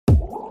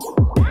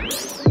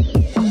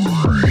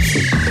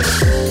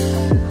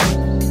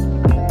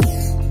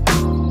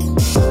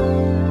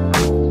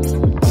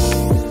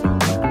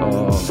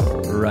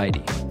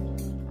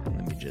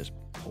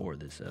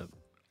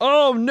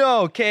Oh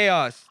no,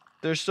 chaos.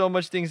 There's so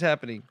much things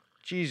happening.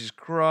 Jesus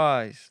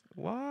Christ.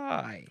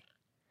 Why?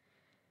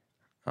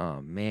 Oh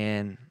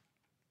man.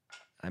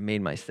 I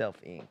made myself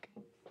ink.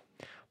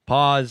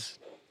 Pause.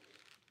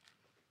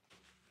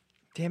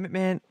 Damn it,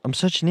 man. I'm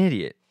such an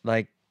idiot.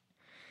 Like,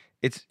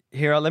 it's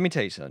here, let me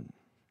tell you something.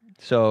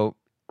 So,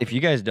 if you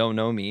guys don't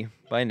know me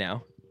by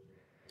now,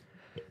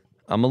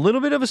 I'm a little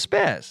bit of a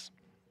spaz.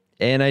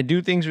 And I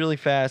do things really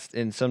fast,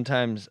 and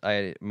sometimes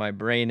my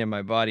brain and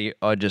my body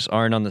just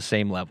aren't on the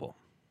same level.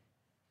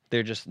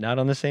 They're just not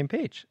on the same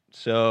page.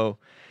 So,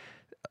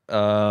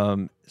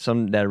 some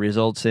that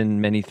results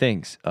in many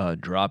things: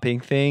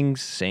 dropping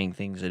things, saying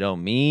things I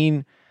don't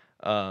mean,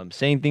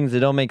 saying things that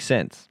don't make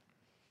sense,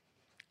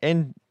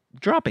 and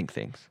dropping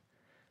things.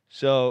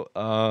 So,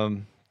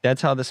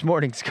 that's how this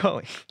morning's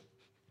going,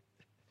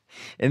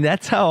 and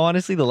that's how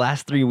honestly the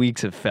last 3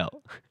 weeks have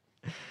felt.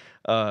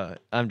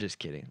 I'm just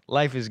kidding.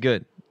 Life is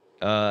good.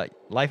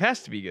 Life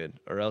has to be good,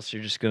 or else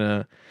you're just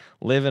gonna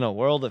live in a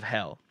world of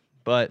hell.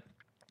 But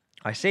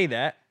I say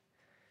that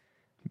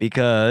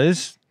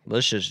because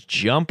let's just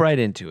jump right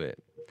into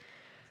it.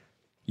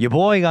 Your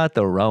boy got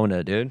the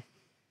Rona, dude.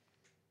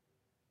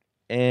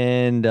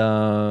 And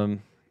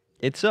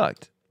it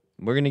sucked.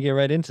 We're going to get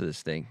right into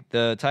this thing.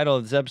 The title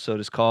of this episode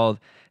is called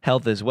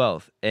Health is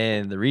Wealth.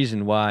 And the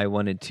reason why I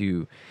wanted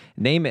to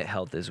name it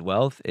Health is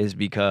Wealth is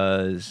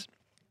because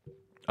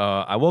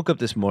I woke up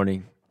this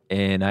morning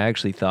and I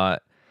actually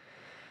thought,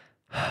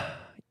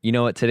 you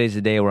know what, today's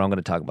the day where I'm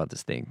going to talk about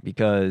this thing.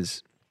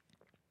 Because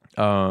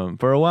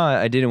for a while,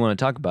 I didn't want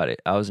to talk about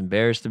it. I was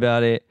embarrassed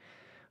about it.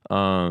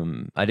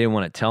 I didn't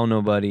want to tell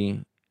nobody.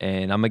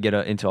 And I'm going to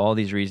get into all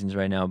these reasons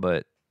right now,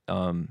 but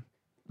I'll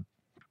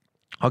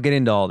get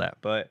into all that.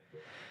 But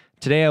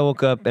today I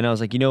woke up and I was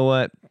like, you know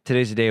what?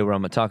 Today's the day where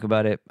I'm going to talk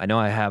about it. I know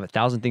I have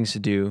 1,000 things to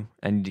do.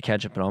 I need to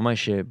catch up on all my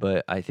shit,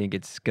 but I think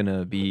it's going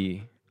to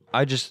be,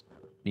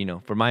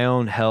 for my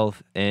own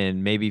health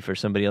and maybe for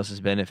somebody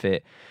else's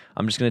benefit,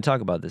 I'm just going to talk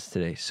about this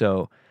today.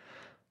 So,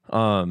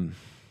 I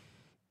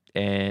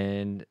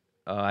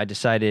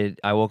decided,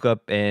 I woke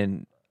up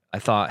and I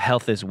thought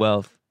health is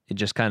wealth. It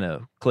just kind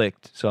of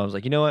clicked. So I was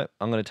like, you know what?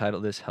 I'm going to title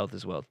this Health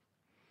is Wealth.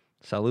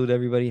 Salud,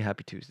 everybody.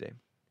 Happy Tuesday.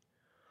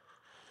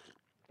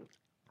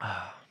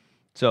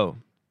 So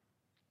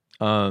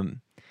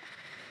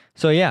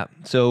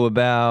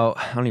about,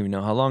 I don't even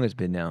know how long it's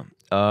been now.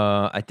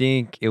 I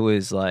think it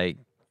was like,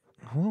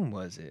 when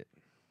was it?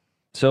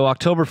 So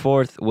October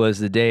 4th was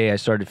the day I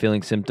started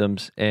feeling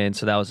symptoms. And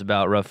so that was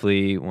about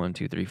roughly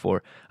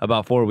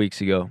about 4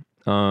 weeks ago.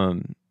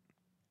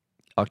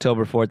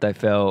 October 4th,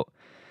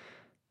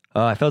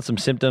 I felt some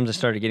symptoms. I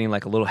started getting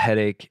like a little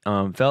headache,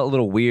 felt a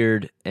little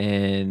weird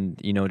and,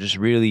 just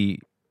really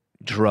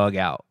drug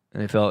out.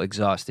 And I felt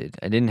exhausted.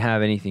 I didn't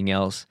have anything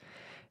else.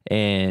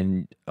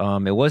 And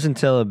it wasn't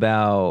until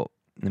about,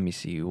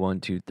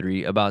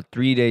 about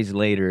 3 days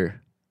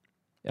later,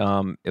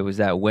 it was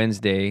that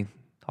Wednesday,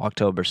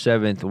 October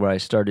 7th, where I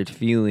started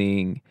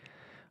feeling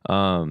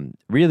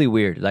really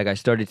weird. Like I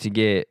started to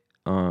get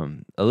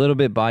a little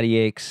bit body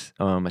aches.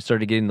 I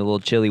started getting the little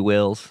chilly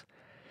wills.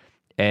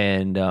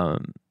 And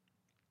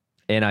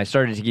I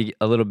started to get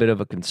a little bit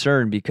of a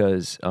concern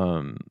because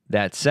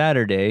that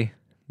Saturday,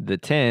 the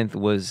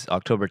 10th,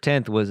 October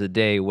 10th, was a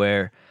day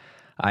where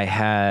I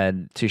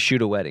had to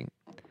shoot a wedding.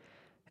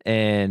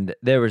 And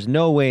there was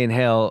no way in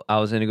hell I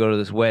was going to go to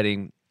this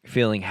wedding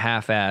feeling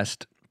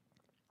half-assed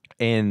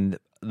and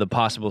the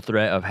possible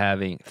threat of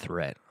having...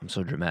 I'm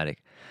so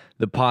dramatic.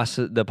 The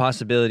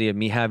possibility of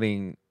me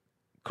having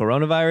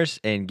coronavirus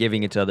and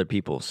giving it to other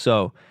people.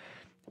 So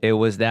it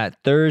was that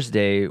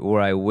Thursday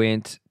where I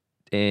went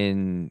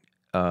and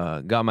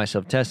got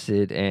myself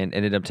tested and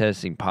ended up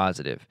testing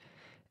positive.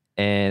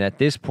 And at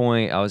this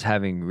point, I was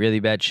having really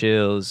bad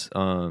chills.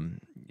 I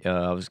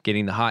was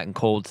getting the hot and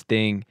cold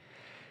thing.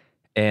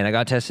 And I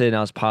got tested and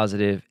I was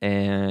positive.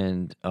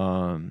 And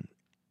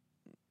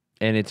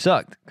it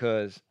sucked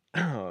because...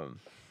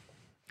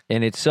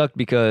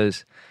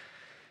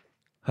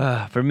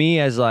 for me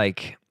as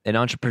like an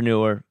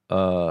entrepreneur,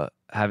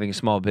 having a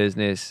small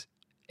business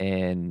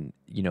and,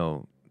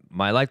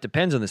 my life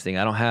depends on this thing.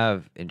 I don't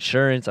have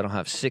insurance. I don't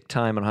have sick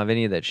time. I don't have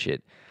any of that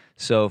shit.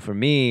 So for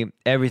me,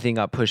 everything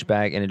got pushed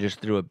back and it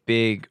just threw a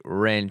big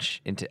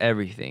wrench into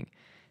everything.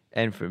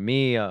 And for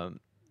me,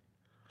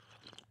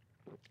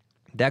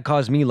 that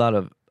caused me a lot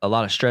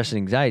of stress and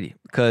anxiety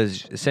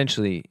because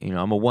essentially,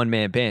 I'm a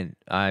one-man band.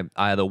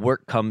 The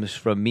work comes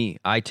from me.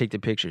 I take the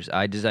pictures.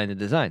 I design the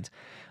designs.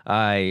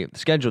 I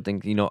schedule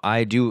things.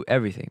 I do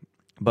everything.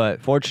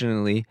 But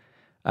fortunately,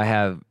 I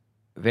have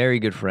very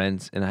good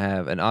friends and I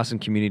have an awesome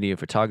community of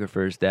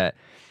photographers that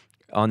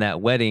on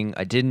that wedding,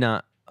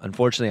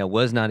 unfortunately, I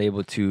was not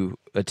able to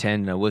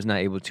attend and I was not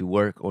able to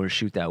work or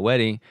shoot that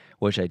wedding,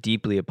 which I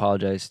deeply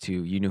apologize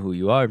to. You know who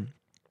you are.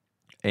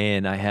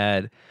 And I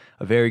had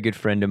a very good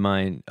friend of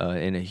mine,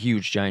 and a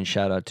huge giant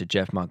shout out to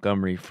Jeff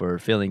Montgomery for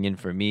filling in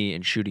for me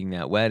and shooting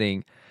that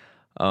wedding,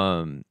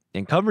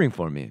 and covering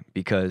for me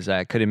because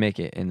I couldn't make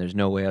it and there's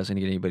no way I was going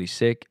to get anybody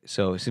sick.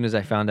 So as soon as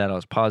I found out I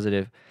was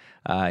positive,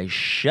 I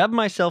shoved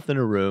myself in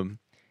a room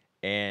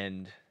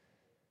and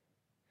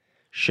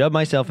shoved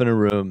myself in a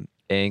room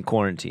and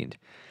quarantined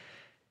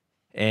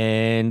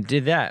and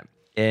did that.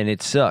 And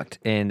it sucked.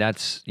 And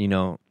that's,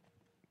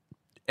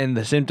 and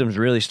the symptoms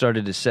really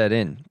started to set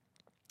in.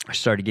 I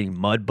started getting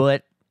mud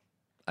butt.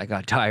 I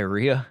got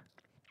diarrhea.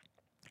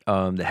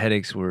 The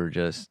headaches were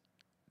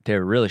they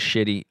were really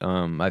shitty.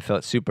 I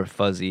felt super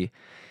fuzzy,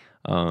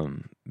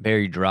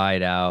 very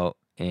dried out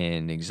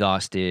and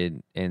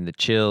exhausted, and the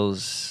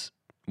chills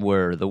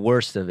were the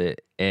worst of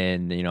it.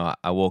 And,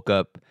 I woke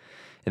up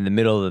in the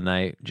middle of the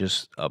night,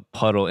 just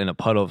in a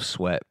puddle of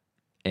sweat.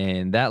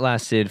 And that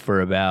lasted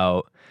for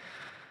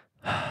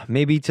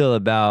maybe till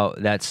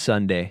about that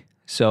Sunday.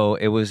 So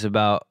it was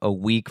about a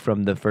week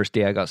from the first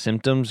day I got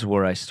symptoms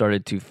where I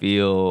started to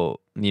feel,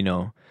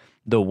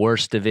 the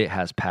worst of it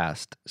has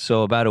passed.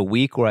 So about a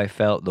week where I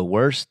felt the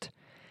worst,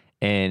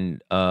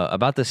 and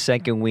about the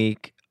second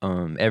week,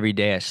 every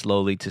day I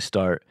slowly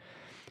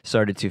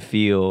started to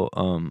feel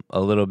a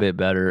little bit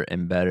better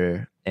and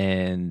better.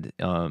 And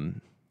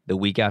the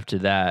week after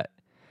that,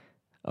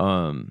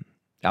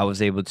 I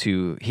was able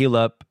to heal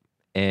up,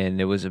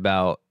 and it was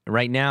about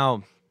right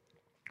now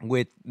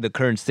with the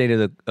current state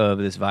of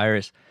this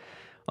virus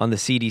on the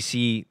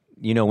CDC.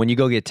 When you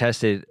go get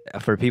tested,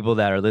 for people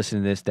that are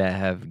listening to this that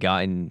have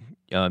gotten,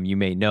 you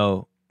may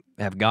know,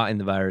 have gotten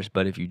the virus,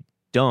 but if you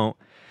don't,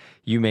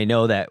 you may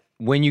know that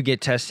when you get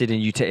tested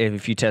and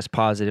if you test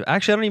positive,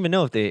 actually, I don't even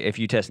know if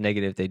you test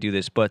negative, they do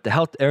this, but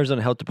the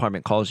Arizona Health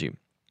Department calls you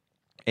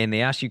and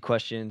they ask you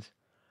questions.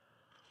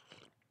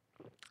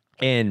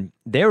 And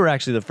they were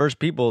actually the first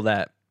people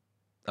that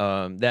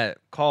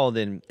called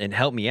and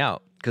helped me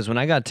out. Because when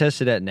I got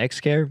tested at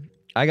NextCare,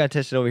 I got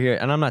tested over here,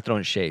 and I'm not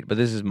throwing shade, but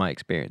this is my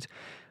experience.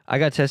 I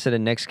got tested at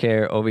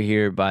NextCare over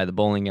here by the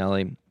bowling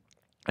alley,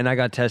 and I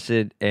got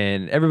tested,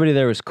 and everybody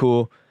there was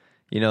cool.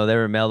 They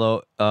were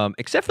mellow,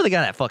 except for the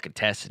guy that fucking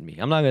tested me.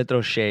 I'm not going to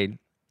throw shade.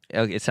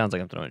 It sounds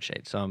like I'm throwing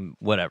shade, so I'm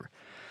whatever.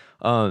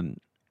 And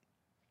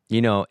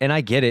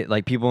I get it.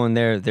 Like, people in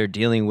there, they're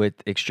dealing with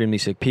extremely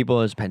sick people.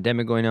 There's a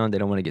pandemic going on. They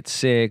don't want to get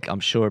sick. I'm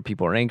sure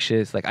people are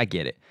anxious. Like, I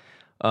get it.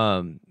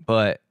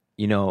 But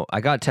I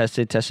got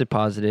tested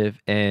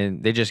positive,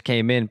 and they just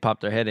came in,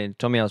 popped their head in,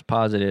 told me I was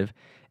positive,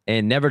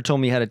 and never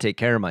told me how to take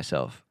care of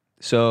myself.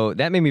 So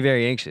that made me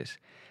very anxious.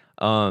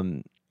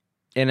 And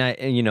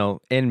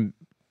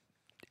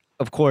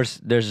of course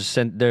there's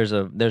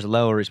a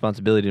level of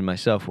responsibility to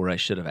myself where I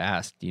should have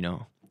asked,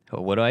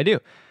 what do I do?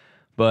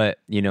 But,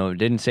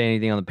 didn't say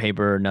anything on the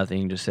paper or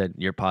nothing, just said,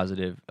 you're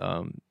positive.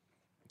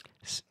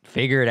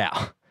 Figure it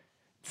out.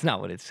 It's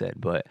not what it said,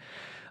 but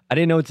I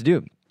didn't know what to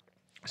do.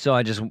 So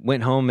I just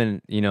went home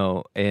and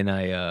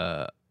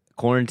I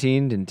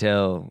quarantined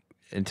until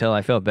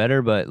I felt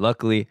better. But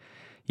luckily,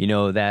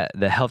 that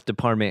the health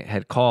department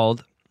had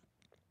called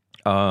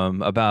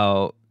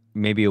about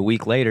maybe a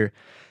week later,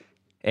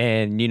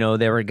 and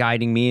they were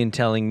guiding me and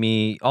telling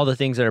me all the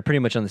things that are pretty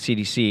much on the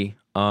CDC,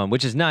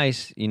 which is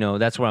nice.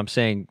 That's what I'm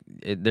saying.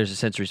 There's a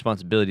sense of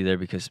responsibility there,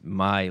 because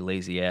my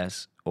lazy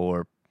ass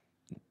or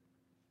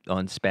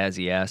on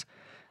spazzy ass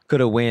could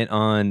have went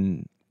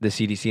on the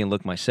CDC and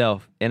looked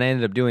myself. And I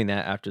ended up doing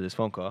that after this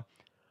phone call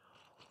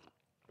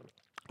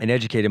and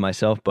educated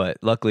myself. But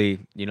luckily,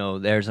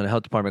 the Arizona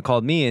Health Department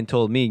called me and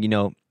told me,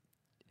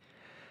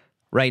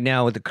 right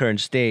now with the current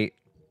state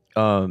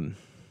of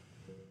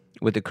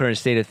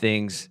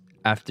things,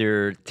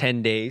 after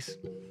 10 days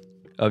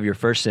of your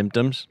first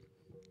symptoms,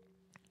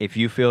 if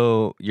you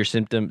feel your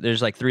symptom,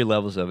 there's like 3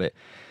 levels of it.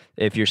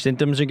 If your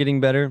symptoms are getting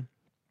better,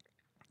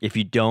 if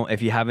you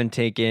haven't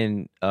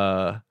taken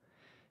Tylenol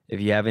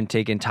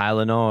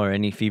or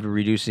any fever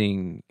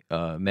reducing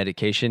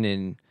medication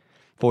in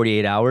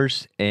 48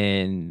 hours,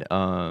 and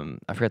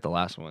I forgot the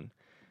last one,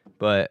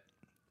 but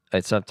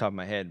it's off the top of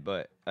my head.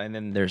 And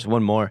then there's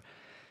one more.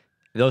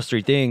 Those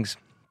 3 things,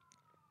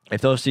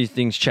 if those 3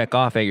 things check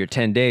off at your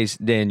 10 days,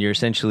 then you're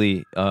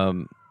essentially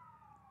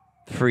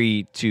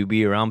free to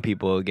be around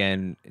people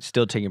again,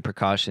 still taking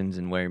precautions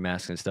and wearing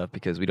masks and stuff,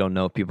 because we don't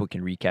know if people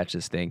can recatch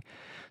this thing.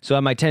 So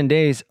at my 10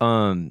 days,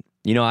 I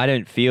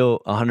didn't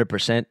feel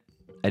 100%.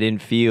 I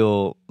didn't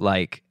feel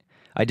like,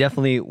 I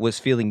definitely was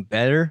feeling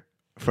better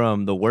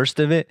from the worst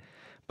of it,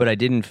 but I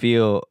didn't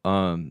feel,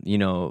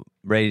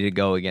 ready to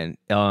go again.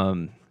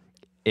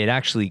 It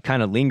actually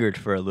kind of lingered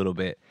for a little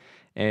bit,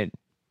 and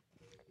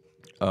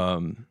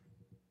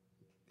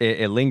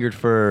it lingered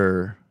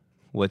for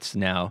what's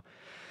now.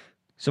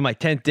 So my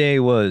 10th day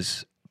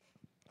was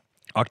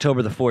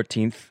October the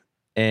 14th,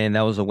 and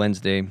that was a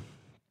Wednesday.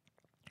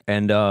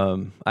 And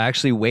I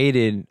actually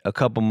waited a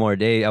couple more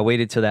days. I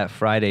waited till that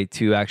Friday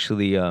to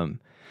actually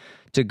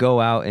to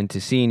go out and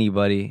to see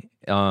anybody.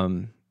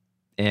 Sorry,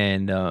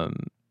 one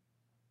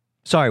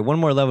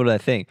more level to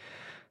that thing.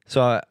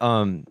 So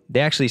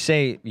they actually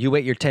say you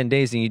wait your 10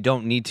 days and you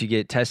don't need to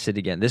get tested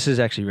again. This is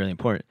actually really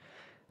important.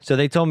 So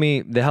they told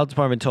me, the health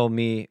department told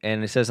me,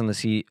 and it says on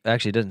the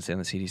actually it doesn't say on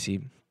the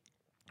CDC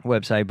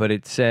website, but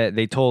it said,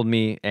 they told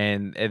me,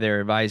 and they're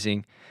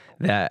advising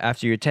that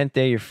after your 10th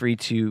day, you're free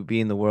to be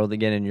in the world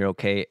again and you're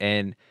okay.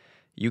 And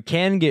you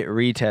can get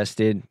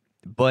retested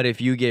But if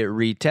you get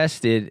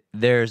retested,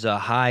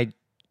 I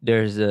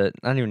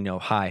don't even know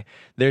high,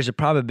 there's a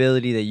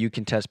probability that you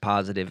can test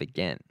positive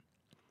again,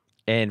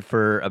 and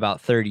for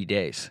about 30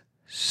 days.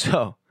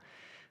 So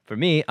for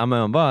me, I'm my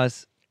own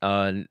boss.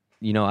 I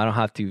don't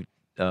have to,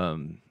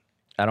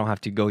 I don't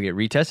have to go get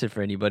retested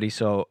for anybody.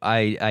 So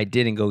I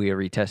didn't go get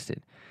retested.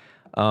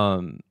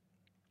 Um,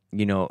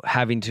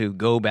 Having to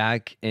go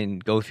back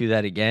and go through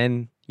that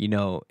again,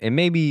 and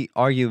maybe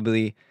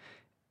arguably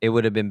it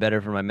would have been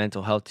better for my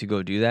mental health to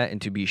go do that and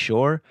to be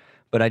sure,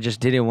 but I just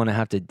didn't want to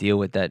have to deal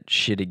with that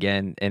shit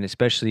again. And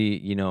especially,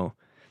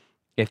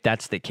 if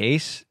that's the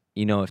case,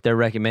 if they're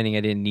recommending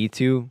I didn't need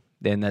to,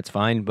 then that's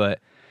fine. But,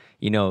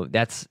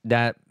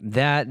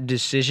 that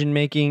decision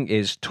making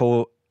is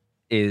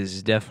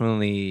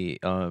definitely,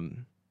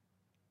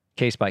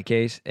 case by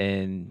case.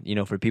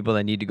 And, for people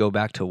that need to go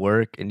back to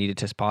work and need to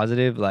test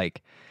positive,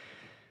 like,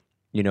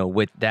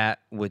 with that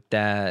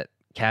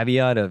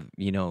caveat of,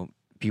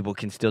 people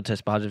can still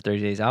test positive 30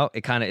 days out,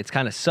 it's kind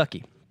of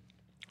sucky.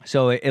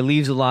 So it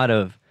leaves a lot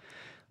of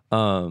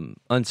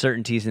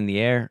uncertainties in the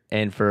air.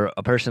 And for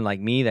a person like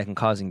me, that can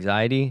cause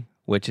anxiety,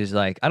 which is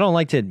like, I don't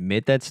like to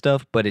admit that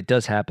stuff, but it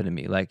does happen to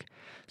me. Like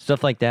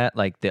stuff like that,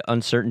 like the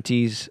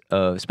uncertainties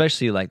of,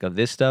 especially like of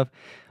this stuff.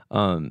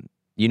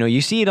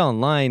 You see it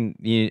online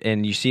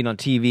and you see it on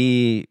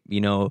TV,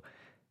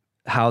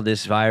 how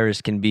this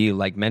virus can be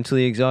like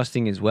mentally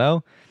exhausting as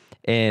well.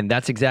 And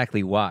that's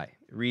exactly why.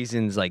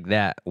 Reasons like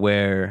that,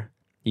 where,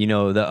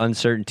 the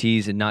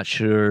uncertainties and not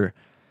sure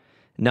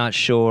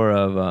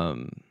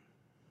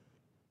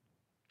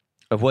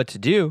of what to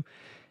do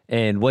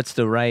and what's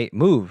the right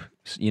move,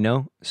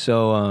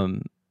 So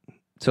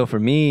for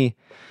me,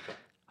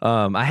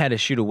 I had to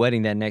shoot a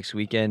wedding that next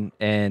weekend,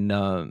 and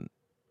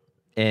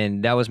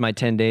that was my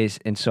 10 days.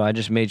 And so I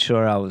just made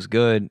sure I was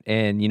good.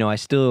 And, I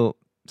still,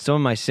 some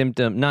of my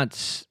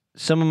symptoms,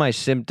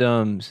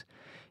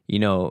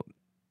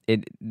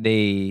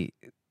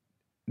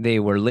 they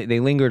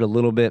lingered a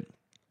little bit.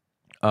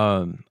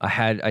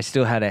 I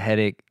still had a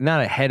headache,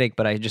 not a headache,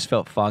 but I just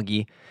felt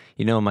foggy.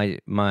 I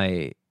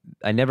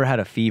never had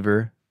a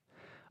fever.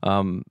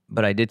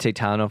 But I did take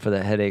Tylenol for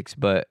the headaches.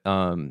 But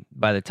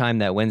by the time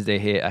that Wednesday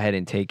hit, I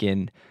hadn't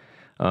taken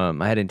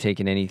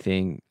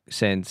anything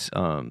since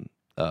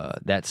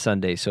that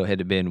Sunday. So it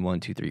had been 1,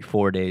 2, 3,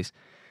 4 days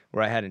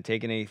where I hadn't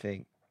taken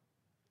anything,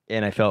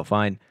 and I felt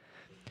fine.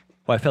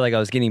 Well, I felt like I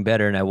was getting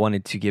better, and I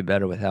wanted to get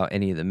better without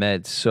any of the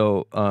meds.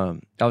 So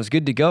I was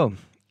good to go,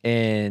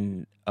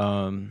 and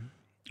I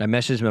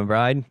messaged my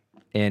bride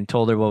and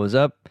told her what was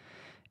up,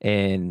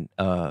 and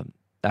I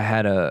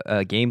had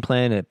a game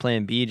plan, a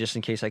plan B, just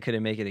in case I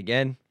couldn't make it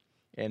again.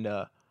 And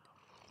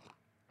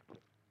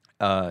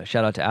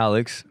shout out to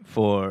Alex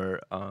for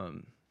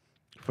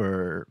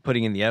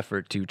putting in the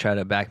effort to try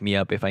to back me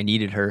up if I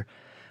needed her.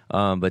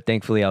 But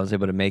thankfully I was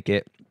able to make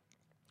it.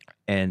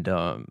 And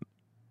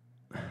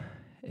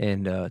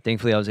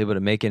thankfully I was able to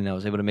make it, and I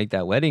was able to make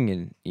that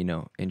wedding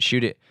and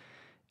shoot it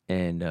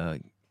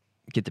and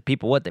get the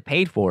people what they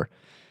paid for.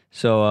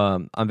 So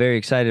I'm very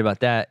excited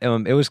about that.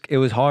 It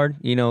was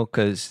hard,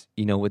 because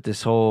with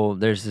this whole,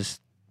 there's this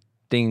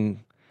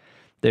thing,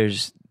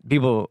 there's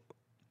people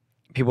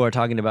are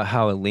talking about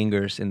how it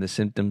lingers and the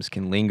symptoms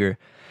can linger,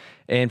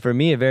 and for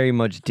me it very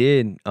much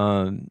did.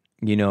 And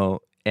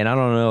I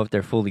don't know if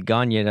they're fully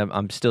gone yet.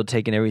 I'm still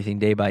taking everything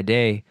day by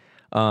day.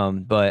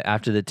 But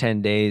after the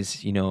 10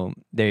 days,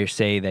 they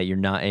say that you're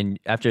not, and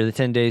after the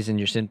 10 days and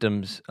your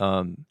symptoms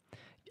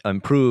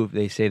improve,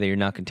 they say that you're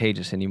not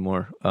contagious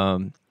anymore.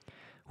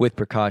 With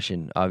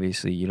precaution,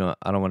 obviously,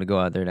 I don't want to go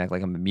out there and act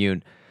like I'm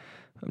immune.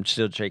 I'm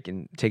still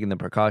taking the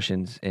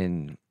precautions,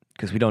 and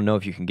because we don't know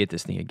if you can get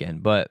this thing again.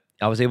 But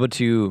I was able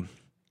to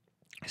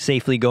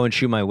safely go and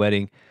shoot my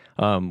wedding,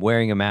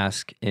 wearing a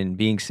mask and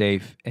being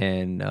safe,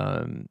 and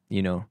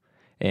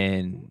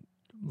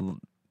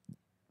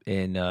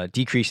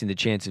decreasing the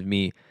chance of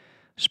me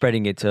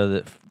spreading it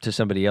to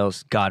somebody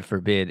else. God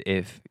forbid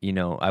if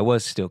I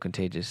was still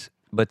contagious.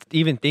 But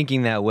even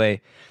thinking that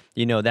way,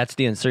 that's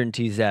the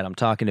uncertainties that I'm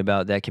talking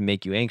about that can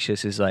make you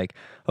anxious. Is like,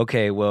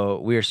 okay,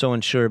 well, we are so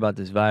unsure about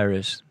this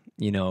virus,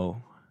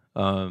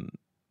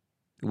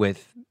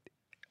 with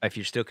if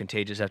you're still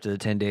contagious after the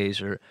 10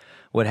 days or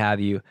what have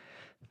you.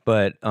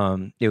 But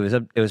it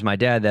was my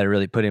dad that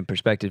really put in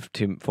perspective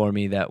for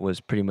me, that was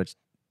pretty much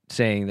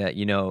saying that,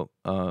 you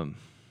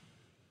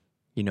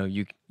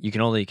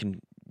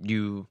can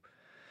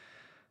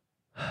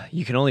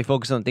only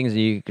focus on things that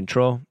you can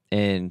control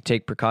and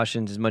take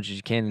precautions as much as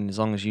you can. And as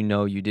long as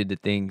you did the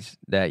things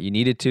that you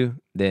needed to,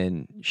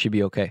 then you should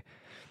be okay.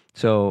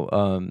 So,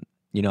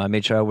 I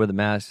made sure I wore the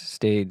mask,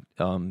 stayed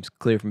as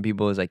clear from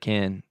people as I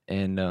can,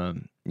 and,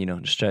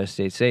 just try to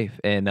stay safe.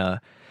 And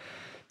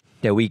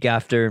that week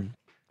after,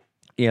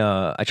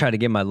 I tried to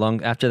get my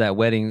lung, after that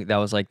wedding, that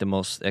was like the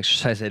most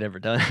exercise I'd ever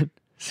done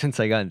since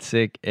I gotten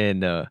sick.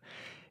 And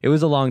it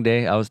was a long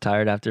day. I was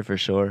tired after for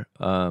sure,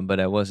 but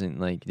I wasn't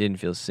didn't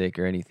feel sick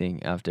or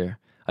anything after.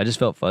 I just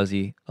felt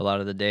fuzzy a lot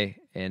of the day,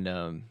 and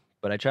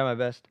but I tried my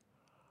best,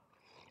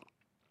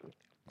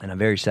 and I'm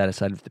very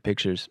satisfied with the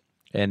pictures.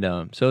 And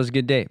so it was a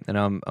good day, and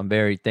I'm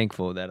very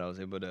thankful that I was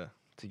able to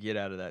get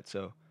out of that.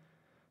 So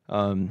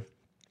um,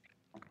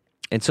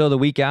 and so the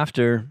week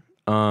after,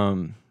 uh,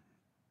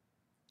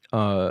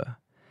 I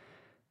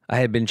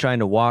had been trying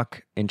to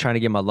walk and trying to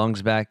get my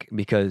lungs back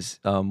because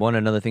one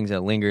of the other things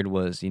that lingered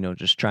was,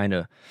 just trying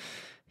to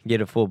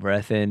get a full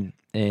breath in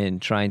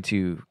and trying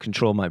to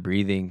control my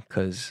breathing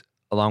because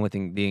along with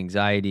the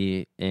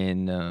anxiety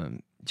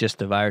and just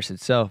the virus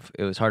itself,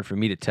 it was hard for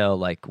me to tell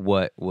like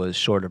what was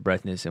short of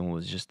breathness and what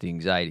was just the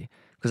anxiety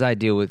because I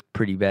deal with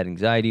pretty bad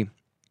anxiety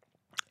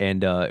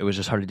and it was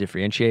just hard to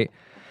differentiate.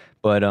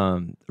 But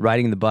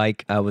riding the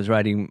bike, I was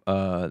riding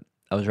a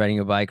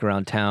bike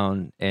around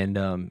town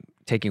and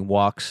taking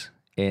walks,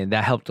 and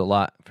that helped a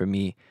lot for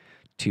me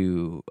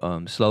to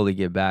slowly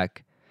get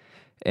back.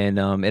 And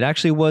it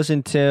actually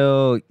wasn't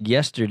until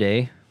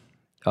yesterday,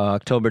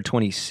 October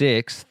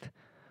 26th,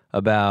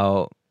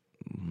 about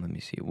let me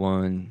see,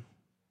 one,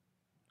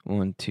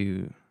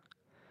 two,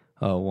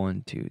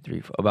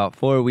 three, four, about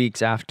 4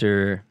 weeks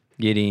after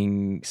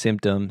getting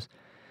symptoms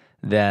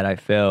that I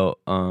felt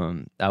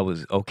I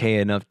was okay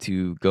enough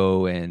to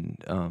go and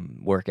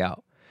work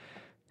out.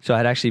 So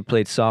I'd actually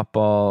played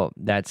softball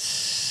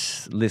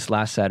this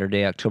last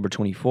Saturday, October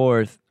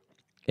 24th,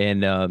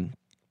 and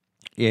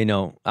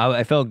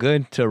I felt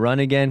good to run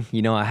again.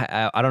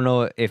 I don't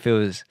know if it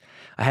was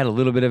I had a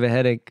little bit of a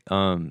headache,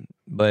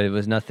 but it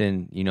was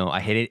nothing. I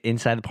hit it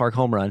inside the park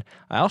home run.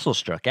 I also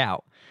struck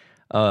out,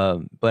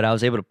 but I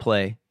was able to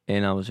play,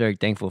 and I was very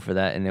thankful for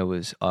that. And it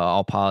was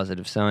all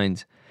positive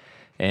signs.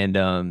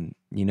 And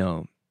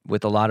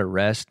with a lot of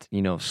rest,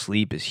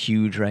 sleep is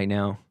huge right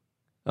now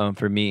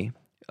for me.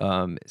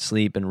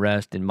 Sleep and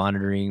rest and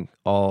monitoring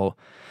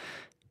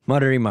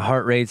my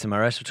heart rates and my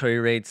respiratory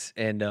rates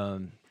and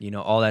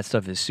all that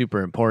stuff is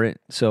super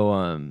important. So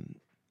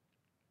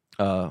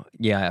I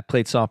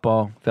played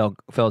softball,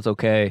 felt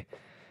okay,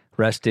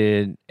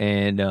 rested,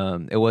 and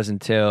it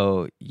wasn't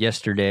until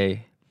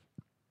yesterday,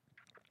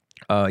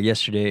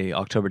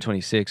 October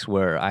 26th,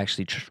 where I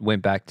actually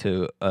went back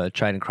to a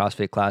Trident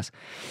CrossFit class.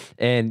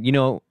 And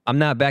I'm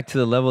not back to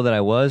the level that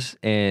I was,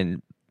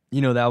 and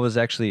that was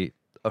actually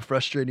a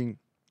frustrating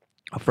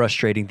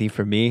thing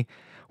for me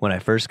when I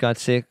first got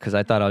sick because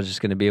I thought I was just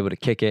going to be able to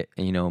kick it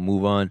and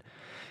move on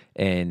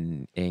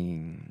and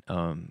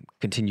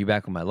continue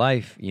back with my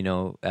life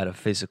at a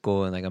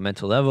physical and like a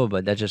mental level,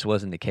 but that just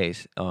wasn't the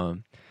case.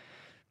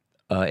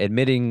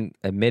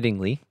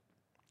 Admittingly,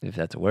 if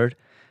that's a word,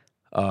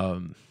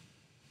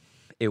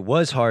 it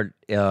was hard.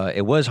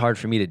 It was hard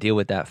for me to deal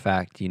with that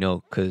fact,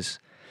 because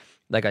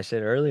like I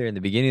said earlier in the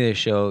beginning of the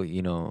show,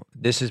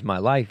 this is my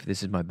life,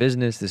 this is my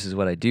business, this is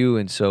what I do.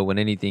 And so when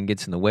anything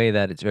gets in the way of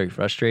that, it's very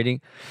frustrating,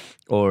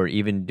 or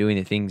even doing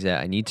the things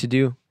that I need to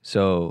do.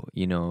 So,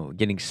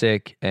 getting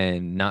sick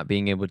and not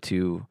being able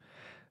to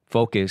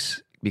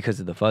focus because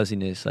of the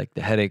fuzziness, like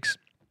the headaches,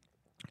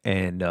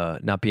 and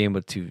not being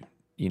able to,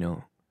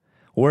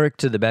 work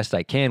to the best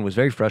I can was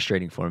very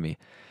frustrating for me.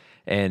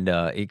 And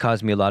it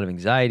caused me a lot of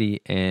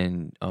anxiety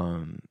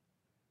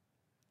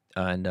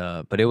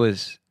but it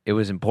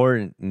was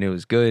important and it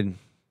was good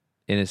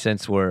in a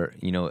sense where,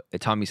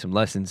 it taught me some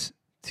lessons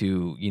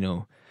to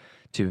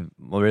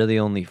really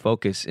only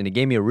focus. And it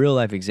gave me a real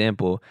life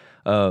example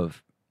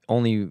of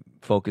only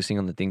focusing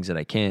on the things that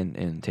I can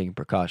and taking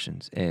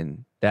precautions.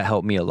 And that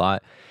helped me a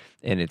lot.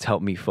 And it's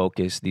helped me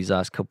focus these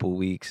last couple of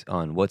weeks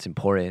on what's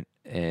important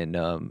and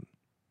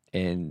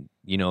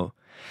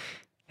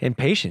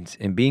patience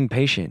and being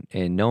patient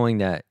and knowing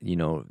that,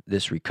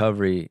 this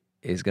recovery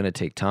is going to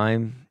take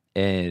time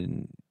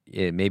and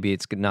maybe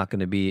it's not going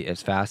to be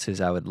as fast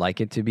as I would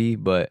like it to be,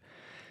 but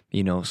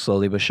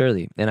slowly but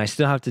surely. And I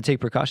still have to take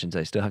precautions.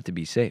 I still have to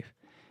be safe,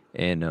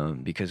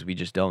 and because we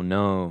just don't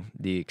know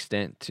the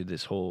extent to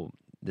this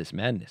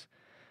madness.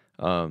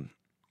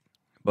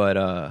 But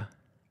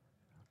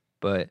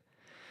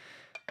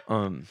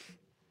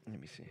let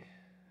me see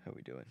how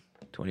we doing.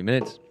 20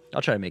 minutes.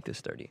 I'll try to make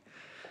this 30.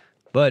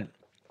 But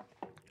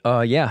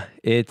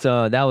it's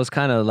that was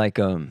kind of like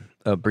a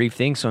brief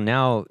thing. So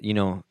now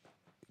a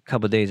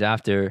couple of days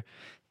after,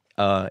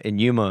 in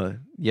Yuma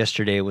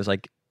yesterday was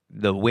like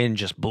the wind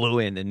just blew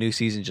in, the new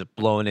season just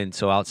blowing in.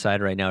 So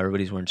outside right now,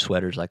 everybody's wearing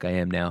sweaters like I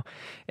am now,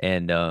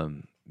 and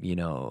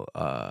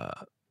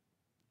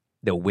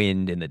the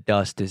wind and the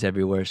dust is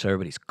everywhere. So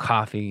everybody's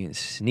coughing and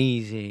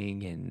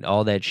sneezing and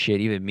all that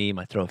shit. Even me,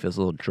 my throat feels a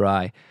little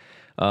dry.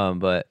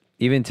 But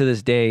even to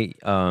this day,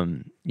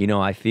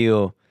 I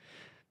feel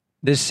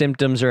the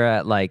symptoms are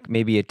at like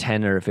maybe a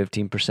 10 or a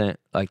 15%.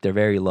 Like they're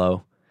very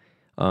low.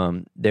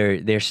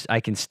 There's I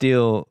can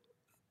still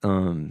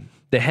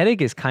the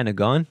headache is kind of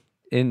gone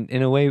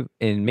in a way,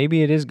 and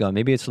maybe it is gone,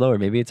 maybe it's lower,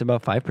 maybe it's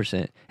about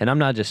 5%. And I'm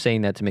not just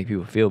saying that to make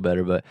people feel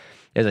better, but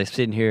as I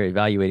sit in here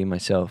evaluating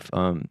myself,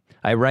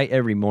 I write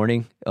every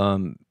morning,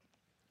 and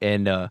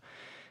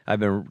I've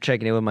been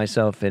checking in with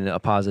myself, and a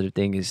positive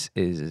thing is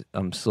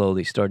I'm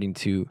slowly starting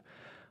to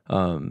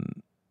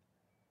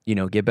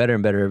get better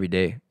and better every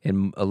day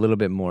and a little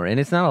bit more. And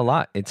it's not a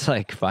lot, it's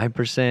like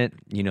 5%,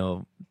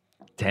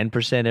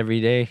 10% every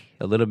day,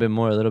 a little bit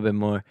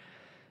more,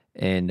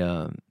 and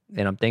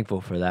I'm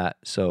thankful for that.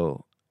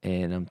 So,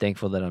 and I'm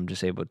thankful that I'm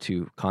just able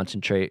to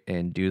concentrate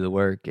and do the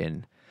work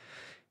and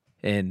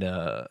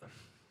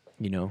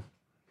you know,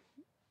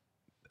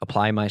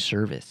 apply my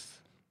service.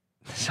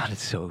 That sounded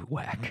so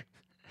whack.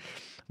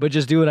 But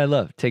just do what I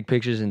love. Take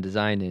pictures and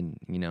design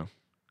and,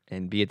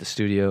 and be at the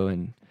studio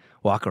and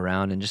walk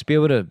around and just be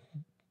able to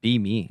be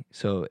me.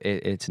 So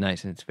it's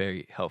nice and it's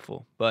very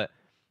helpful. But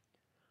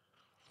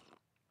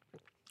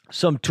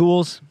some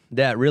tools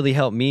that really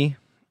help me,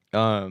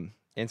 and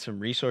some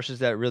resources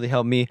that really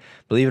help me,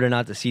 believe it or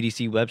not, the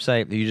CDC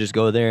website, you just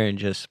go there and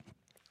just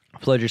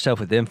flood yourself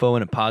with info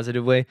in a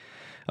positive way.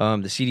 The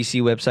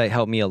CDC website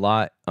helped me a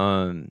lot.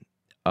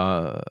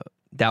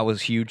 That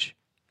was huge,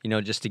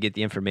 just to get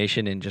the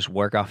information and just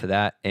work off of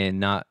that and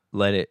not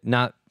let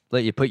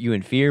you put you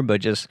in fear,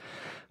 but just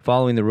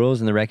following the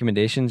rules and the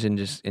recommendations and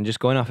just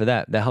going off of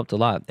that. That helped a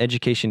lot.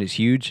 Education is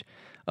huge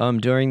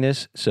during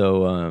this.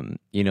 So,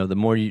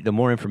 the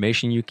more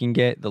information you can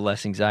get, the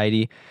less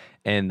anxiety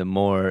and the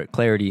more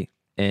clarity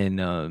and,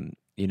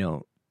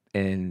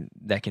 and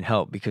that can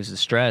help, because the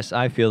stress,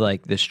 I feel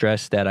like the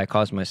stress that I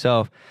caused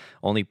myself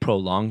only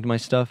prolonged my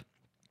stuff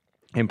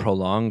and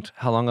prolonged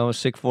how long I was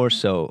sick for.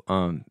 So,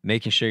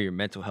 making sure your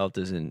mental health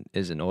is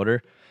in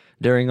order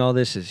during all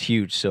this is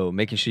huge. So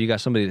making sure you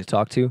got somebody to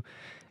talk to.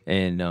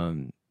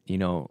 And,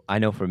 I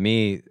know for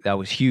me, that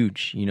was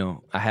huge.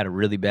 I had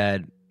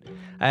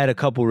a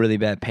couple really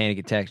bad panic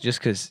attacks just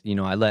because,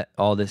 I let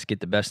all this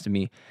get the best of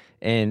me.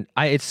 And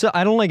I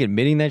don't like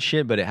admitting that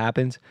shit, but it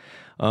happens.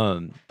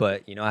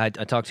 But I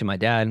talked to my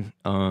dad.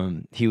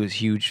 He was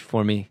huge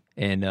for me.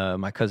 And,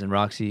 my cousin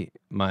Roxy,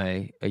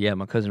 my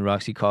cousin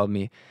Roxy called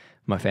me.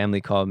 My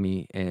family called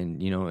me and,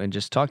 and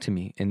just talked to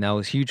me. And that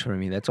was huge for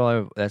me. That's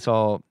all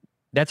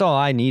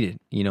I needed.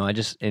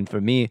 And for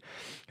me,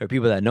 or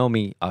people that know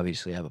me,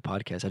 obviously I have a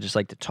podcast. I just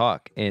like to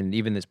talk. And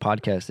even this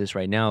podcast, this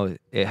right now,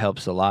 it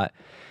helps a lot.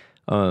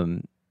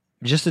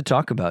 Just to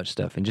talk about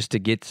stuff and just to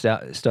get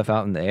stuff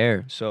out in the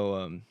air.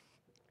 So,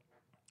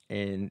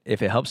 and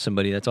if it helps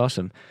somebody, that's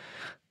awesome.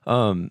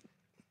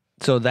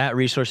 So that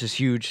resource is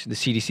huge. The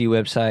CDC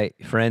website,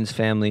 friends,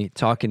 family,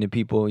 talking to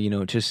people,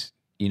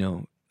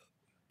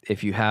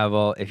 if you have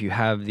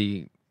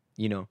the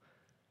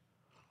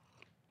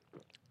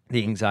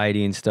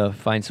anxiety and stuff,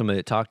 find somebody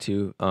to talk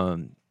to.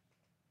 And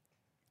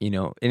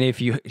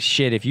if you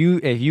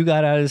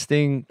got out of this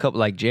thing, couple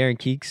like Jaron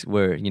Keeks,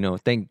 where,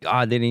 thank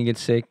God they didn't get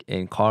sick,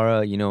 and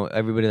Cara,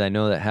 everybody that I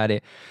know that had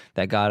it,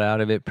 that got out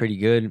of it pretty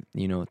good,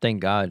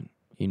 thank God.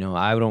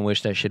 I don't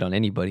wish that shit on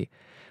anybody.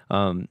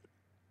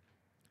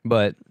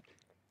 But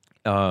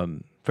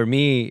for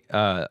me,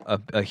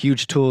 a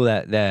huge tool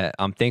that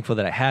I'm thankful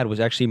that I had was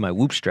actually my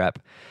Whoop strap.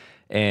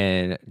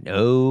 And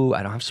no,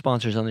 I don't have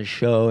sponsors on this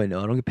show, and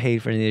no, I don't get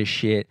paid for any of this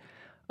shit.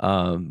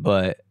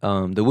 But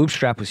the Whoop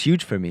strap was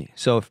huge for me.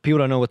 So if people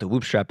don't know what the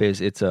Whoop strap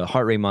is, it's a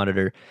heart rate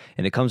monitor,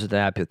 and it comes with an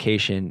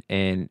application,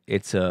 and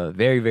it's a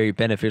very, very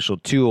beneficial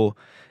tool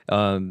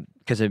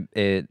because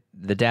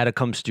the data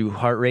comes through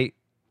heart rate,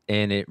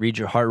 and it reads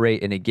your heart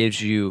rate, and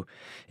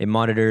it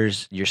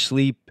monitors your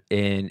sleep,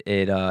 and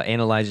it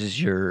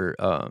analyzes your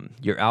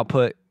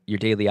output, your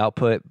daily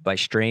output by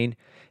strain.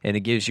 And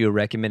it gives you a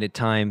recommended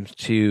time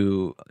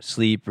to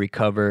sleep,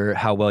 recover,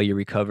 how well you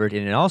recovered.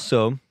 And it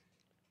also,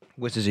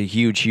 which is a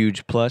huge,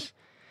 huge plus,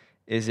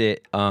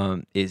 it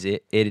monitors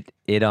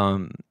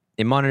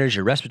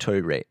your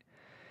respiratory rate.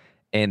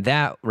 And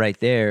that right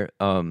there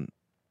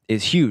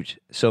is huge.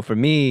 So for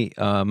me,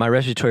 my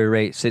respiratory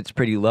rate sits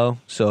pretty low,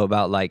 so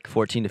about like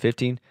 14 to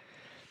 15.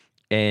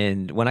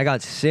 And when I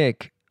got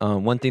sick,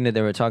 one thing that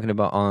they were talking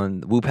about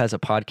on Whoop has a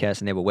podcast,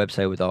 and they have a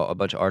website with a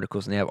bunch of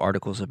articles, and they have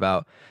articles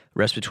about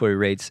respiratory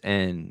rates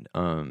and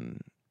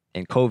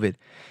COVID.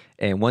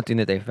 And one thing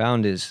that they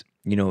found is,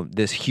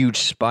 this huge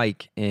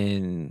spike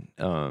in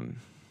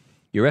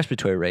your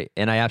respiratory rate.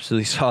 And I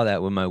absolutely saw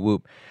that with my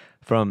Whoop.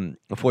 From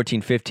a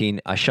 14,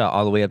 15, I shot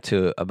all the way up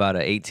to about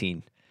a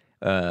 18,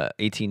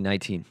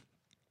 19.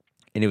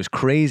 And it was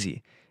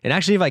crazy. And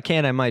actually, if I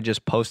can, I might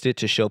just post it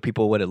to show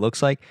people what it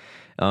looks like.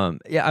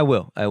 Yeah, I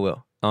will.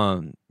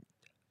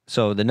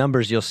 So the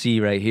numbers you'll see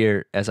right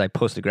here as I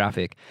post the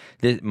graphic,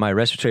 my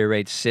respiratory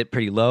rates sit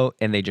pretty low,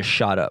 and they just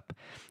shot up.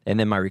 And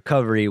then my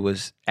recovery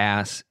was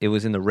ass. It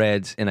was in the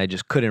reds, and I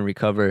just couldn't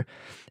recover.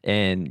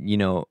 And,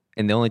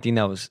 and the only thing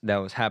that was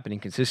happening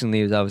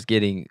consistently was I was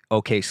getting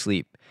okay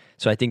sleep.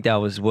 So I think that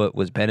was what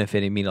was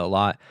benefiting me a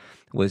lot,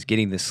 was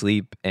getting the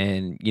sleep.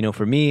 And,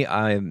 for me,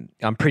 I'm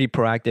pretty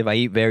proactive. I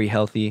eat very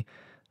healthy.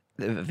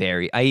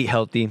 I eat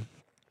healthy.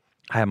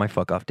 I have my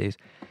fuck off days.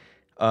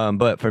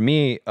 But for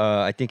me,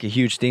 I think a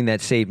huge thing that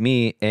saved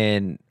me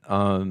and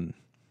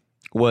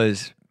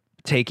was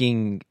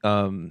taking,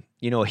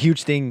 a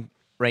huge thing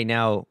right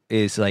now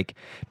is like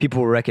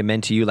people will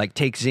recommend to you, like,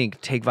 take zinc,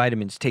 take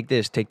vitamins, take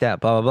this, take that,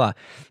 blah, blah, blah.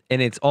 And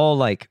it's all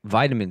like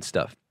vitamin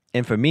stuff.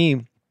 And for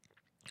me,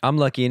 I'm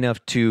lucky enough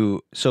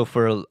so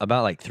for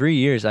about like 3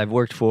 years, I've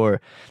worked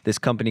for this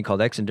company called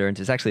X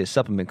Endurance. It's actually a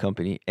supplement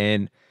company.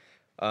 And,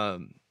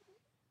 sorry,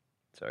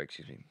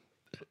 excuse me.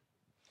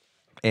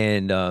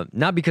 And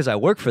not because I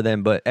work for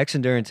them, but X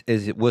Endurance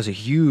X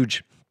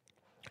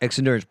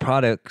Endurance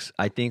products,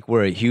 I think,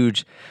 were a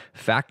huge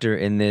factor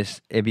in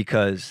this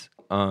because,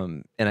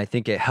 and I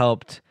think it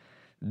helped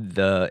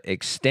the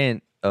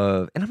extent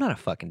of, and I'm not a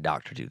fucking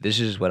doctor, dude. This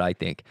is just what I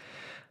think.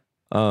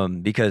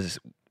 Because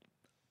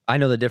I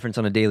know the difference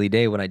on a daily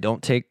day when I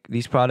don't take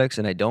these products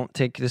and I don't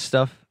take this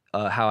stuff,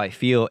 how I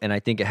feel. And I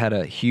think it had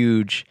a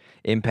huge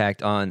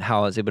impact on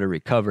how I was able to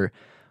recover.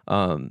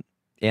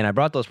 And I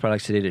brought those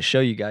products today to show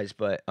you guys,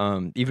 but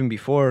even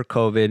before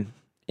COVID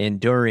and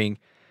during,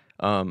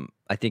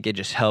 I think it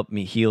just helped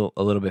me heal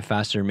a little bit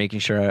faster, making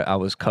sure I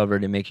was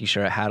covered and making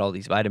sure I had all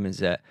these vitamins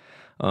that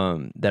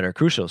are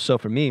crucial. So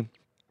for me,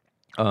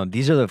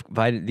 these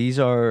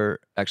are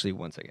actually,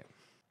 one second.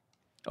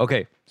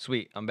 Okay,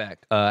 sweet, I'm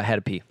back. I had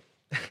to pee.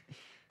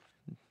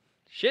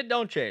 Shit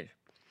don't change.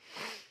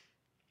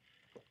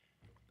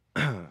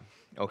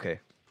 Okay.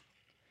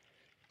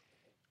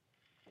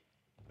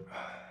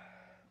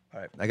 All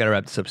right, I gotta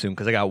wrap this up soon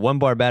because I got 1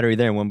 bar battery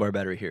there and 1 bar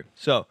battery here.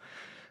 So,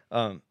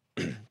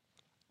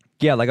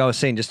 yeah, like I was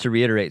saying, just to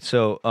reiterate,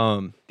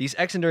 so these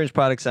X Endurance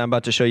products I'm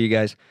about to show you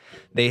guys,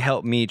 they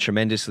help me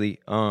tremendously.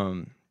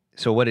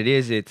 So what it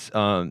is, it's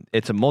a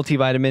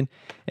multivitamin,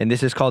 and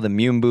this is called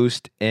Immune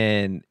Boost.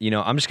 And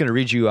I'm just gonna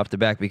read you off the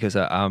back because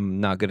I'm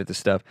not good at this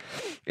stuff.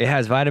 It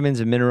has vitamins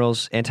and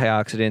minerals,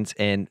 antioxidants,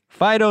 and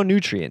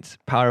phytonutrients,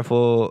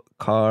 powerful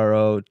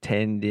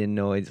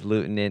carotenoids,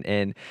 lutein,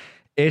 and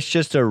it's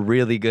just a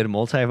really good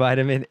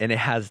multivitamin, and it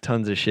has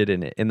tons of shit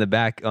in it. In the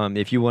back,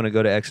 if you want to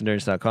go to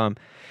xendurance.com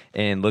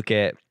and look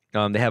at,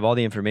 they have all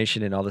the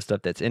information and all the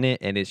stuff that's in it,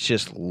 and it's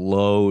just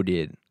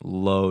loaded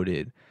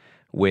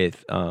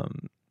with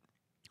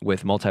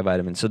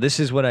multivitamins. So this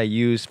is what I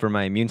use for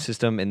my immune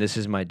system, and this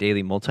is my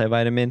daily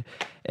multivitamin,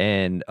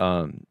 and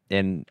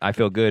I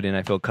feel good and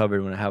I feel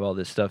covered when I have all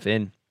this stuff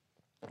in.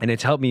 And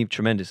it's helped me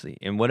tremendously.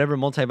 And whatever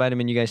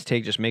multivitamin you guys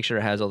take, just make sure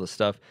it has all the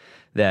stuff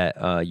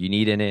that you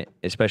need in it.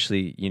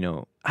 Especially,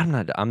 I'm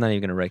not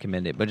even gonna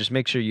recommend it, but just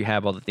make sure you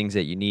have all the things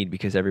that you need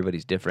because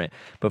everybody's different.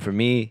 But for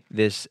me,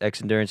 this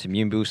X Endurance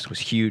Immune Boost was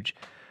huge.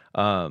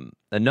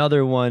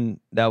 Another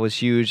one that was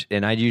huge,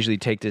 and I usually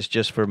take this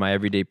just for my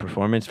everyday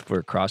performance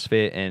for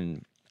CrossFit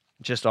and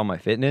just all my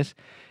fitness.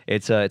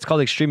 It's called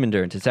Extreme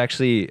Endurance. It's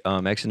actually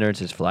X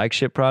Endurance's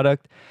flagship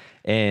product.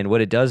 And what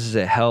it does is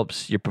it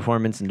helps your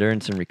performance,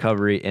 endurance, and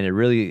recovery, and it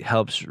really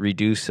helps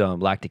reduce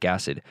lactic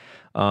acid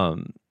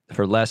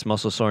for less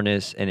muscle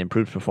soreness and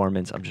improved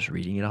performance. I'm just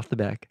reading it off the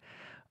back.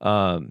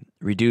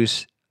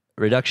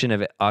 Reduction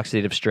of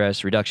oxidative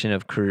stress, reduction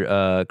of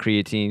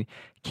creatine.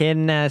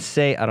 Can I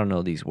say, I don't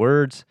know these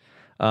words,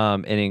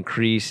 and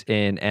increase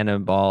in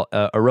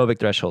aerobic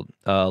threshold.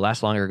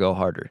 Last longer, go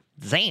harder.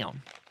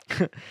 Damn.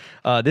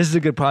 This is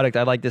a good product.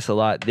 I like this a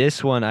lot.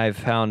 This one I've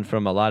found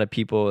from a lot of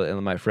people and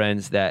my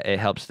friends that it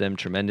helps them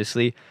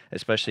tremendously,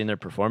 especially in their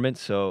performance.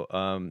 So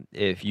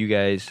if you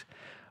guys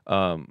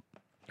are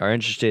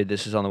interested,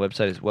 this is on the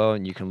website as well,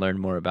 and you can learn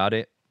more about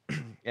it.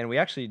 And we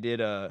actually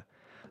did a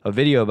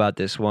video about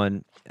this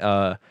one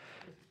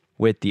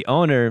with the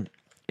owner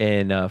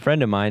and a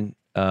friend of mine,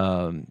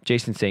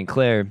 Jason St.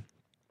 Clair.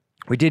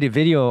 We did a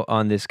video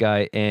on this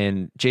guy,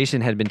 and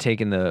Jason had been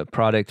taking the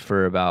product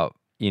for about,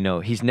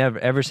 he's never,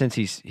 ever since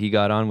he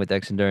got on with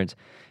X Endurance,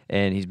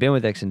 and he's been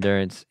with X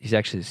Endurance, he's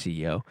actually the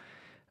CEO.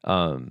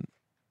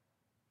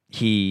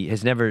 He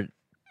has never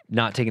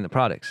not taken the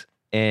products,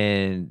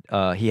 and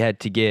he had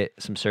to get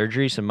some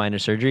minor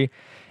surgery,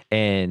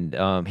 and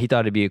he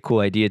thought it'd be a cool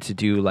idea to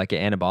do like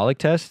an anabolic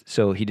test.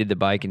 So he did the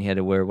bike, and he had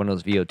to wear one of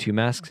those VO2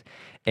 masks,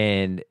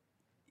 and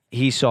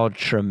he saw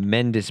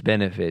tremendous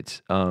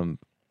benefits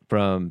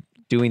from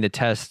doing the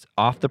test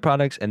off the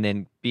products and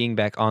then being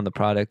back on the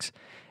products.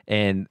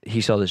 And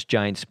he saw this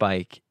giant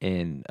spike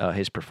in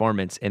his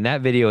performance. And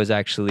that video is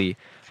actually,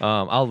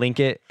 I'll link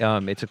it.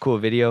 It's a cool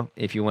video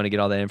if you want to get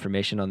all that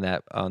information on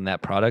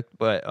that product.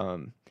 But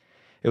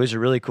it was a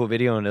really cool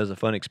video, and it was a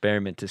fun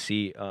experiment to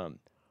see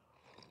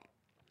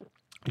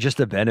just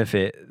the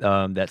benefit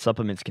that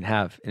supplements can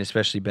have, and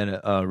especially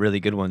really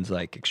good ones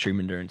like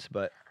Extreme Endurance.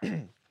 But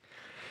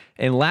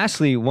and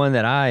lastly, one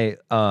that I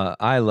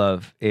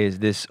love is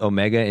this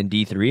Omega and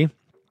D3.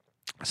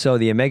 So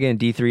the Omega and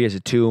D3 is a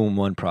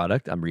 2-in-1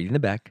 product. I'm reading the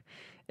back,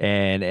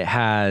 and it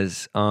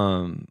has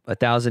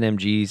 1,000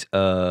 mgs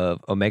of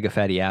omega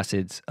fatty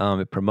acids.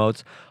 It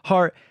promotes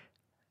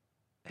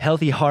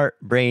healthy heart,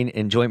 brain,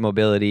 and joint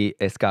mobility.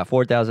 It's got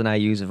 4,000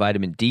 IUs of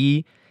vitamin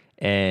D,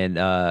 and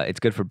it's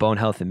good for bone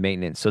health and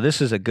maintenance. So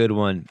this is a good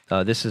one.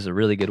 This is a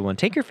really good one.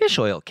 Take your fish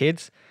oil,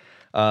 kids,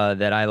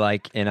 that I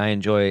like and I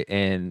enjoy.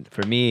 And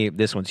for me,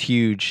 this one's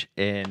huge.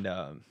 And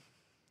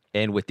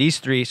with these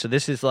three, so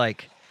this is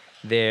like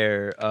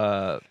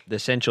the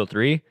Essential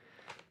 3.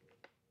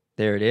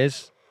 There it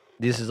is.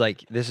 This is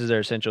their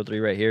Essential 3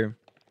 right here.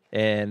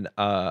 And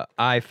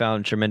I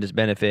found tremendous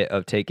benefit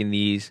of taking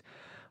these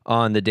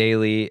on the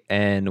daily.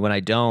 And when I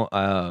don't,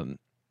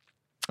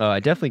 I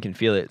definitely can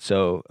feel it.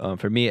 So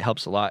for me, it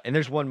helps a lot. And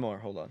there's one more.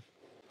 Hold on.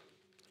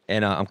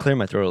 And I'm clearing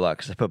my throat a lot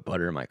because I put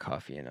butter in my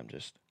coffee, and I'm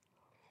just...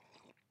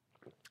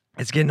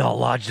 It's getting all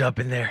lodged up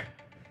in there.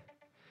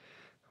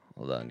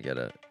 Hold on,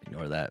 gotta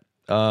ignore that.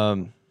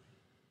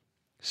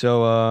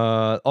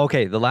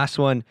 Okay, the last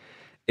one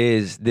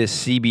is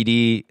this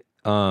CBD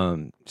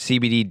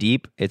CBD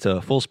Deep. It's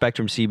a full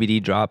spectrum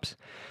CBD drops.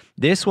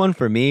 This one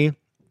for me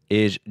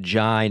is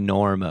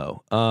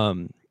ginormo.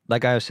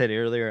 Like I said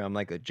earlier, I'm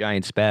like a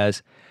giant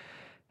spaz,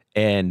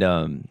 and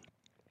I'm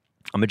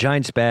a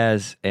giant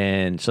spaz,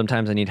 and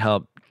sometimes I need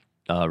help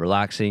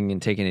relaxing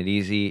and taking it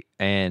easy.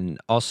 And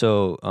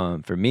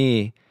also, for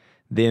me,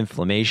 the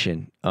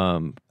inflammation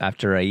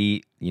after I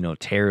eat,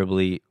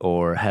 terribly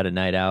or had a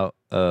night out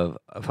of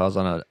if I was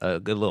on a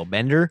good little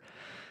bender.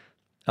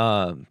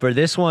 For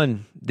this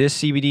one, this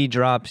CBD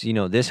drops,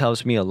 this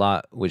helps me a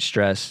lot with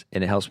stress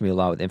and it helps me a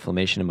lot with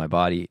inflammation in my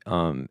body.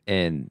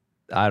 And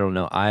I don't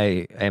know,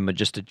 I am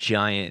just a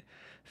giant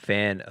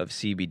fan of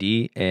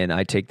CBD, and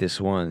I take this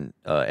one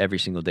every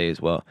single day as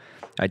well.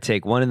 I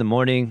take one in the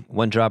morning,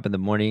 one drop in the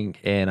morning,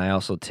 and I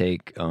also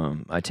take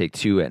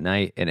two at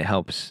night, and it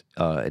helps.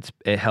 It's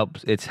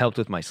helped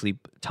with my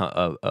sleep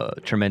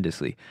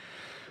tremendously.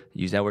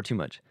 Use that word too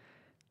much.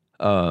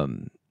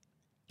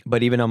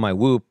 But even on my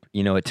Whoop,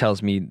 it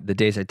tells me the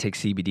days I take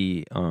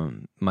CBD,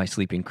 my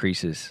sleep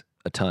increases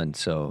a ton.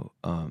 So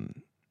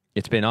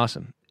it's been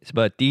awesome.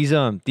 But these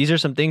are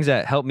some things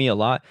that help me a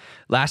lot.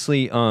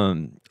 Lastly,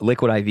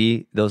 Liquid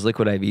IV. Those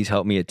Liquid IVs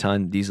help me a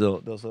ton. Those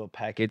little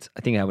packets.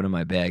 I think I have one in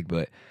my bag,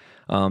 but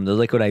the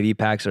Liquid IV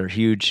packs are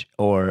huge.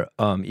 Or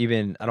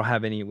even I don't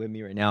have any with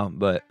me right now,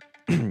 but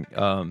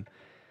God,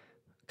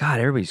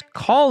 everybody's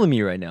calling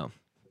me right now.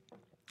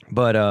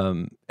 But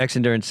X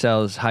Endurance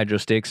sells Hydro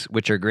Sticks,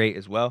 which are great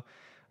as well.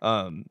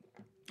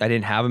 I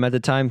didn't have them at the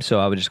time, so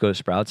I would just go to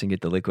Sprouts and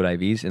get the Liquid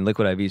IVs, and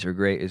Liquid IVs are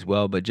great as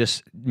well. But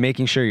just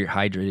making sure you're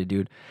hydrated,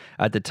 dude.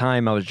 At the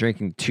time, I was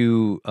drinking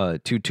two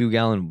of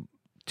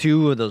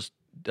those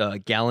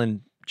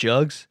gallon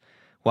jugs.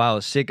 While I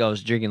was sick, I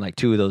was drinking like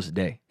 2 of those a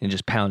day and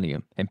just pounding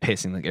them and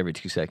pissing like every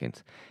 2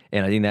 seconds.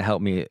 And I think that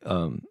helped me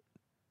a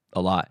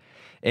lot.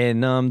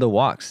 And the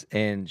walks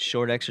and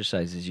short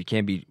exercises. You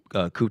can't be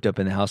cooped up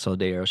in the house all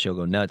day or else you'll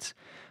go nuts.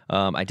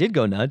 I did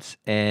go nuts,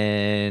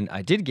 and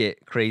I did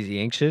get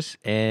crazy anxious,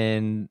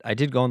 and I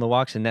did go on the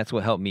walks, and that's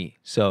what helped me.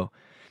 So,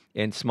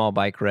 and small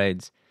bike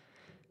rides.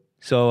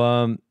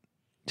 So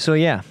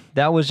yeah,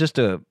 that was just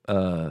a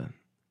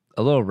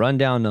little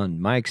rundown on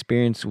my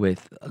experience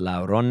with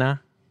La Rona,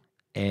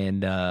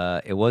 and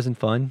it wasn't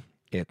fun.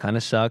 It kind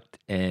of sucked,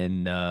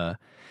 and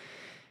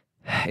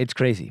it's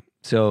crazy.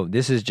 So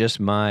this is just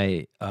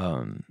my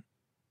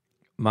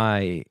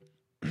my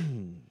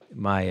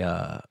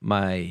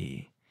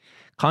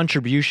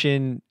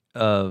contribution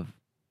of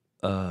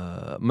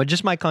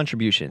my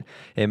contribution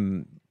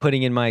and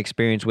putting in my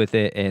experience with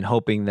it and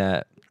hoping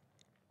that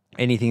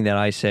anything that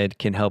I said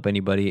can help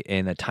anybody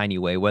in a tiny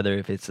way, whether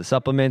if it's the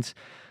supplements,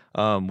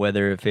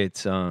 whether if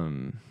it's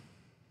anything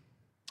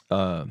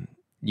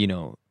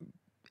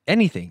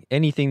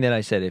that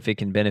I said, if it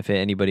can benefit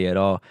anybody at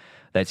all,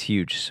 that's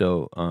huge.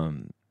 So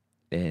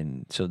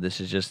and so this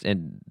is just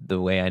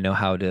the way I know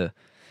how to.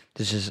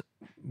 This is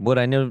what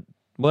I know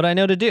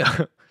to do.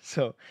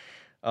 So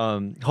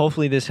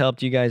hopefully this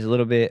helped you guys a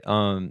little bit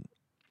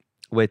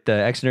with the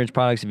X Endurance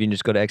products. If you can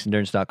just go to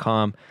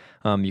xendurance.com,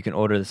 you can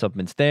order the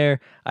supplements there.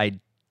 I'm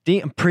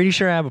pretty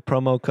sure I have a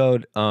promo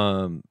code.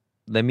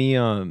 Let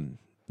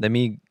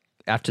me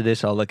after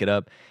this I'll look it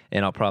up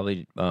and I'll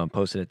probably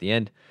post it at the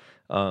end.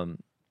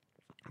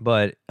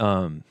 But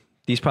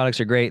these products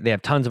are great. They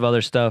have tons of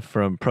other stuff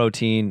from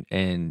protein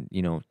and,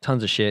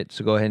 tons of shit.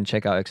 So go ahead and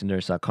check out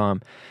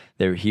xendurance.com.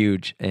 They're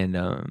huge. And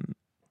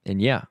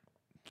yeah,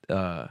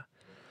 hey,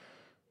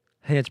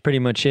 that's pretty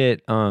much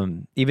it.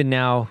 Even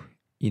now,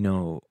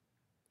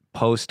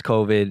 post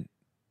COVID,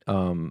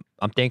 I'm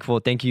thankful.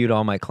 Thank you to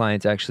all my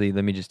clients. Actually,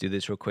 let me just do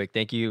this real quick.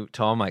 Thank you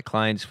to all my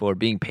clients for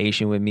being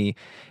patient with me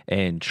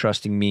and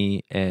trusting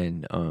me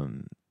and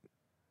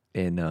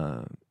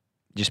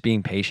just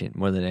being patient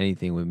more than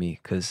anything with me,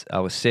 because I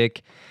was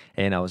sick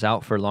and I was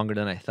out for longer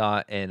than I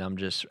thought. And I'm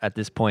just, at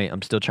this point,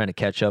 I'm still trying to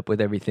catch up with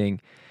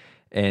everything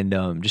and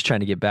just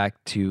trying to get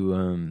back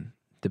to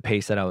the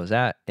pace that I was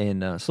at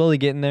and slowly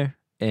getting there.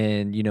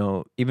 And,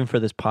 even for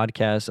this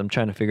podcast, I'm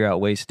trying to figure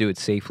out ways to do it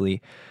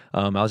safely.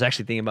 I was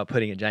actually thinking about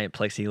putting a giant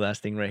plexiglass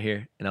thing right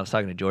here, and I was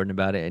talking to Jordan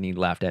about it and he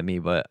laughed at me,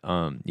 but,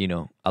 I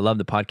love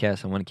the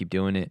podcast. I want to keep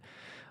doing it.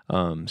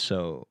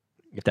 So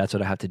if that's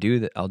what I have to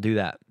do, I'll do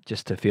that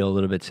just to feel a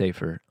little bit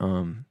safer.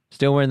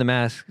 Still wearing the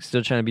mask,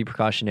 still trying to be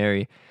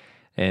precautionary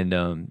and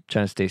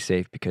trying to stay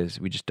safe because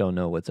we just don't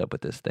know what's up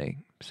with this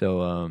thing.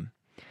 So I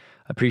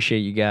appreciate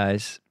you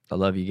guys. I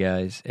love you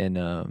guys. And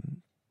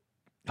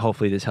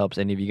hopefully this helps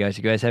any of you guys.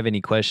 If you guys have any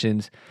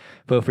questions,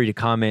 feel free to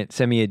comment,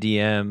 send me a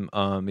DM.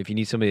 If you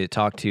need somebody to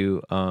talk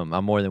to,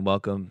 I'm more than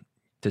welcome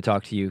to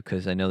talk to you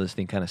because I know this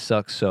thing kind of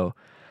sucks. So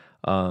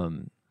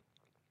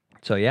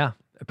yeah.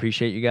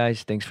 Appreciate you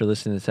guys. Thanks for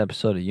listening to this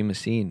episode of Yuma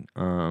Scene.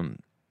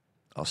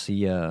 I'll see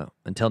you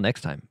until next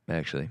time,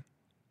 actually.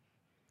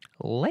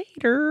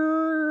 Later.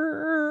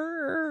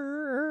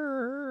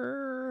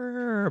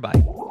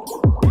 Bye.